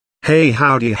Hey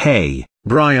howdy hey,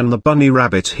 Brian the Bunny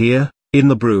Rabbit here, in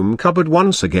the broom cupboard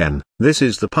once again. This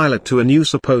is the pilot to a new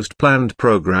supposed planned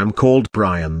program called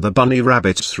Brian the Bunny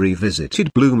Rabbit's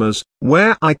Revisited Bloomers,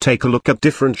 where I take a look at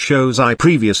different shows I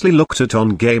previously looked at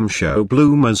on Game Show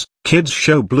Bloomers, Kids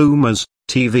Show Bloomers,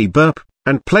 TV Burp,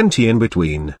 and plenty in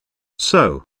between.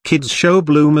 So, Kids Show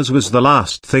Bloomers was the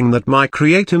last thing that my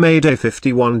creator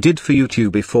Mayday51 did for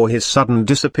YouTube before his sudden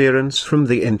disappearance from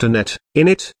the internet. In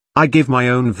it, I give my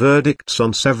own verdicts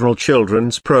on several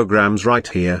children's programs right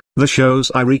here. The shows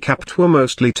I recapped were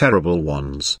mostly terrible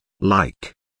ones,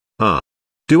 like...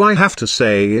 do I have to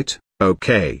say it?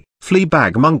 Okay,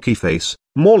 Fleabag Monkey Face,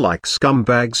 more like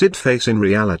Scumbag's It Face in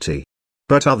reality.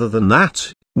 But other than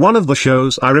that, one of the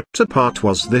shows I ripped apart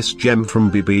was this gem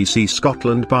from BBC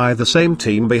Scotland by the same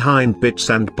team behind Bits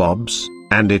and Bobs,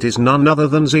 and it is none other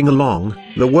than Zingalong,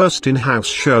 the worst in-house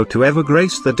show to ever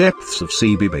grace the depths of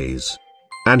CBeebies.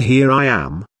 And here I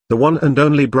am, the one and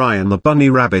only Brian the Bunny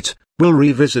Rabbit, will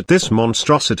revisit this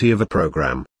monstrosity of a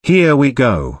program. Here we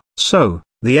go. So,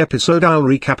 the episode I'll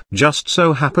recap just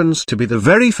so happens to be the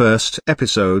very first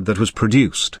episode that was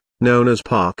produced, known as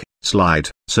Park Slide.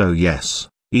 So yes,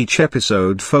 each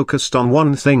episode focused on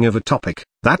one thing of a topic.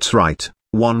 That's right,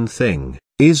 one thing.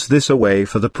 Is this a way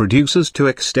for the producers to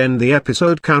extend the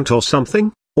episode count or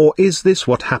something? Or is this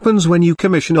what happens when you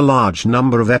commission a large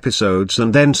number of episodes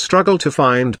and then struggle to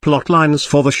find plot lines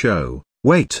for the show?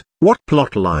 Wait, what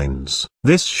plot lines?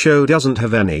 This show doesn't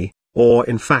have any, or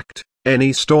in fact,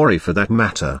 any story for that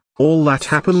matter. All that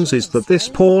happens is that this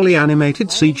poorly animated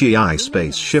CGI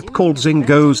spaceship called Zing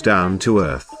goes down to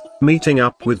Earth, meeting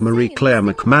up with Marie-Claire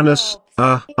McManus,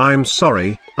 I'm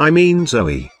sorry, I mean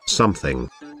Zoe, something.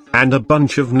 And a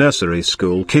bunch of nursery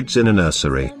school kids in a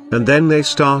nursery, and then they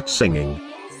start singing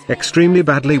extremely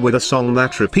badly with a song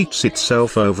that repeats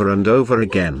itself over and over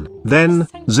again. Then,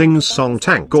 Zing's song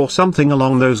tank or something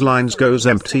along those lines goes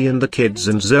empty and the kids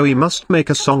and Zoe must make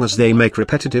a song as they make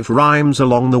repetitive rhymes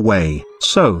along the way.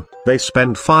 So, they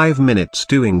spend 5 minutes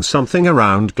doing something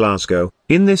around Glasgow.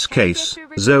 In this case,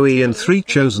 Zoe and 3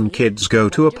 chosen kids go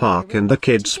to a park and the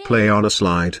kids play on a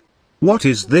slide. What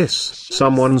is this?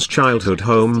 Someone's childhood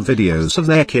home videos of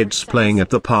their kids playing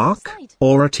at the park?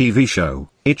 Or a TV show?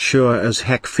 It sure as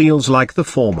heck feels like the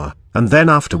former. And then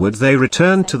afterward they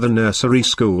return to the nursery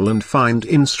school and find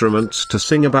instruments to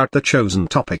sing about the chosen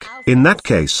topic. In that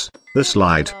case, the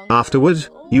slide. Afterward,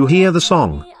 you hear the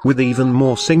song, with even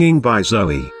more singing by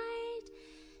Zoe.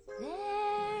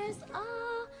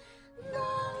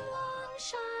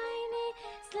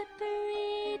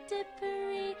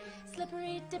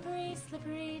 Slippery, dippery,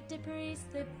 slippery, dippery,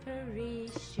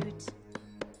 slippery, shoot.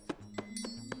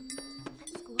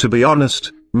 To be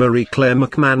honest, Marie-Claire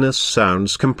McManus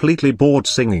sounds completely bored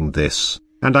singing this,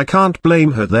 and I can't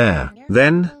blame her there.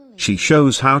 Then, she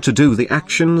shows how to do the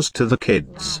actions to the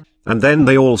kids, and then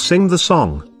they all sing the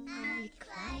song.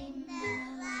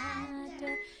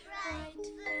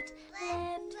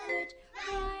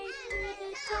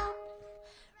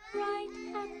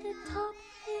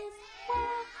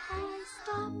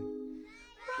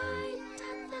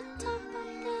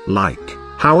 Like,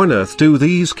 how on earth do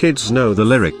these kids know the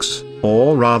lyrics,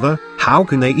 or rather, how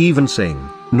can they even sing?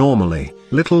 Normally,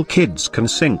 little kids can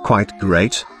sing quite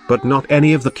great, but not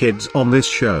any of the kids on this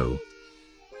show.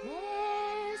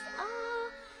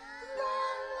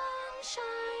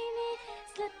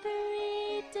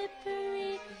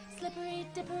 Slippery,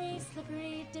 dippery,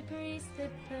 slippery, dippery,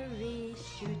 slippery,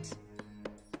 shoot.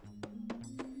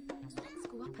 Let's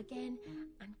go up again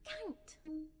and count.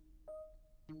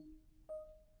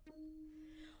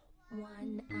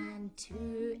 1 and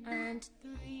 2 and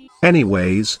 3.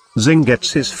 Anyways, Zing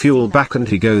gets his fuel back and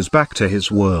he goes back to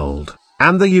his world.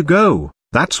 And there you go.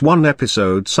 That's one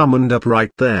episode summoned up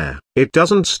right there. It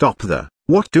doesn't stop there.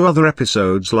 What do other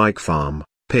episodes like Farm,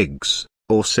 Pigs,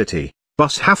 or City,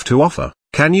 Bus have to offer?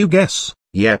 Can you guess?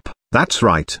 Yep, that's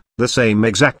right. The same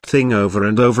exact thing over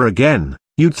and over again.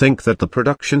 You'd think that the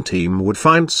production team would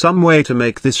find some way to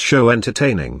make this show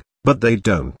entertaining, but they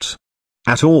don't.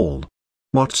 At all.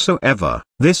 Whatsoever.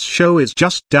 This show is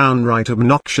just downright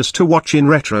obnoxious to watch in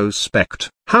retrospect.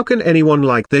 How can anyone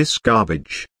like this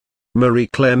garbage?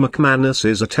 Marie-Claire McManus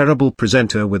is a terrible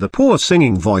presenter with a poor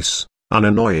singing voice, an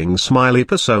annoying smiley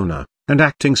persona, and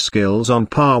acting skills on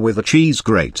par with a cheese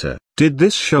grater. Did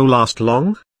this show last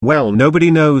long? Well,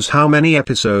 nobody knows how many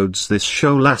episodes this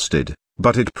show lasted,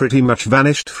 but it pretty much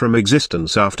vanished from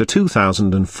existence after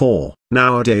 2004.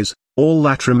 Nowadays, all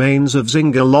that remains of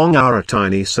Zingalong are a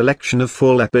tiny selection of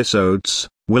full episodes.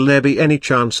 Will there be any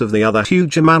chance of the other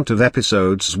huge amount of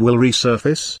episodes will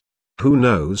resurface? Who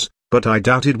knows? but I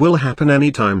doubt it will happen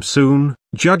anytime soon,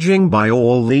 judging by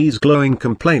all these glowing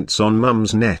complaints on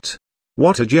Mum's net.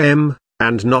 What a gem,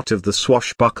 and not of the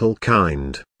swashbuckle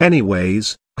kind.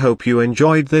 Anyways, hope you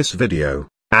enjoyed this video,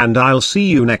 and I'll see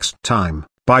you next time.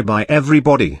 Bye bye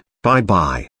everybody, bye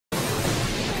bye.